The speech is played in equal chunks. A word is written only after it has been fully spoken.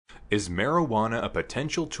Is marijuana a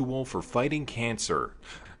potential tool for fighting cancer?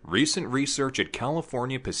 Recent research at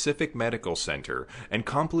California Pacific Medical Center and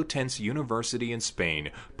Complutense University in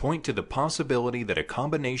Spain point to the possibility that a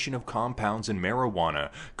combination of compounds in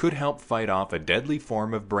marijuana could help fight off a deadly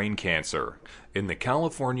form of brain cancer. In the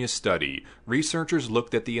California study, researchers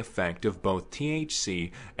looked at the effect of both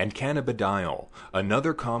THC and cannabidiol,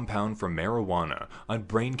 another compound from marijuana, on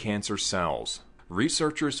brain cancer cells.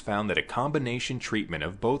 Researchers found that a combination treatment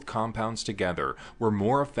of both compounds together were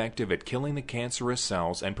more effective at killing the cancerous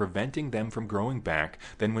cells and preventing them from growing back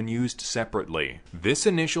than when used separately. This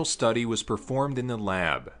initial study was performed in the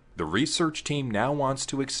lab. The research team now wants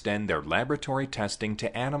to extend their laboratory testing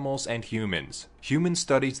to animals and humans. Human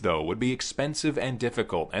studies, though, would be expensive and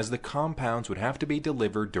difficult as the compounds would have to be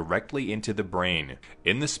delivered directly into the brain.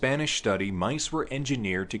 In the Spanish study, mice were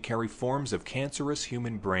engineered to carry forms of cancerous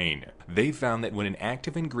human brain. They found that when an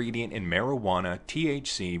active ingredient in marijuana,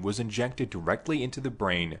 THC, was injected directly into the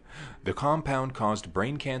brain, the compound caused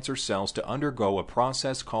brain cancer cells to undergo a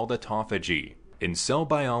process called autophagy. In cell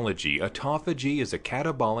biology, autophagy is a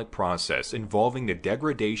catabolic process involving the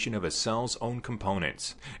degradation of a cell's own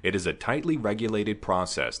components. It is a tightly regulated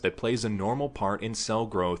process that plays a normal part in cell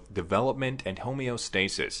growth, development, and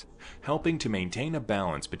homeostasis, helping to maintain a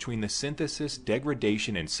balance between the synthesis,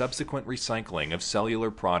 degradation, and subsequent recycling of cellular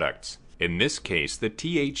products. In this case, the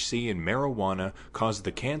THC in marijuana caused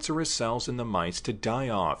the cancerous cells in the mice to die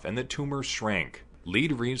off and the tumors shrank.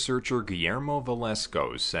 Lead researcher Guillermo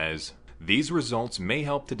Velasco says, "These results may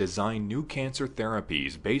help to design new cancer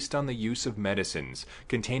therapies based on the use of medicines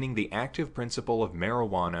containing the active principle of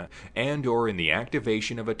marijuana and/or in the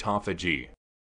activation of autophagy."